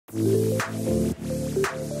In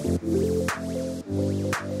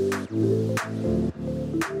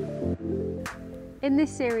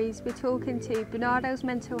this series, we're talking to Barnardo's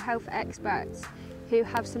mental health experts who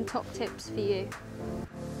have some top tips for you.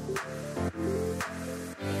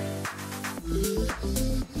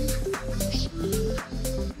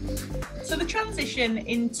 So the transition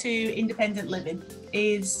into independent living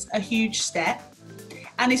is a huge step,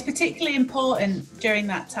 and it's particularly important during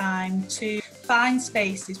that time to find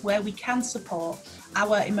spaces where we can support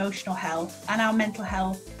our emotional health and our mental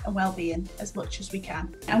health and well-being as much as we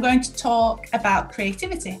can. I'm going to talk about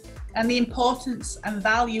creativity and the importance and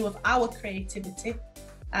value of our creativity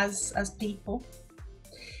as people.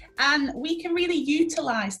 And we can really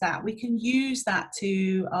utilise that. We can use that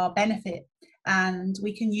to our benefit, and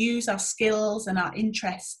we can use our skills and our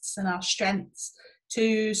interests and our strengths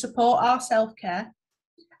to support our self-care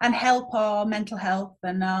and help our mental health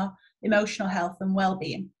and our emotional health and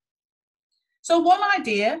well-being. So one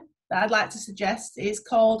idea that I'd like to suggest is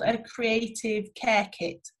called a creative care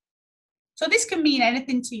kit. So this can mean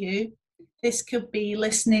anything to you. This could be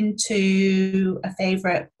listening to a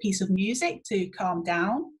favourite piece of music to calm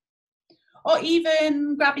down, or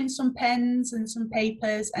even grabbing some pens and some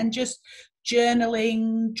papers and just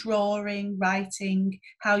journaling, drawing, writing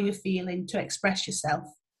how you're feeling to express yourself.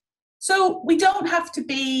 So we don't have to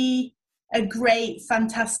be a great,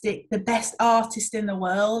 fantastic, the best artist in the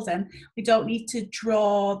world, and we don't need to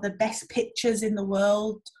draw the best pictures in the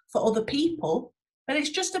world for other people, but it's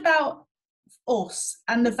just about us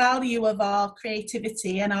and the value of our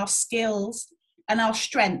creativity and our skills and our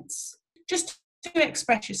strengths, just to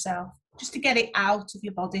express yourself, just to get it out of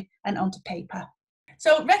your body and onto paper.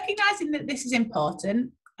 So recognising that this is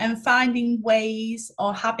important and finding ways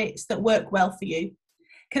or habits that work well for you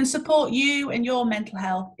can support you and your mental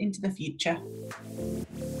health into the future.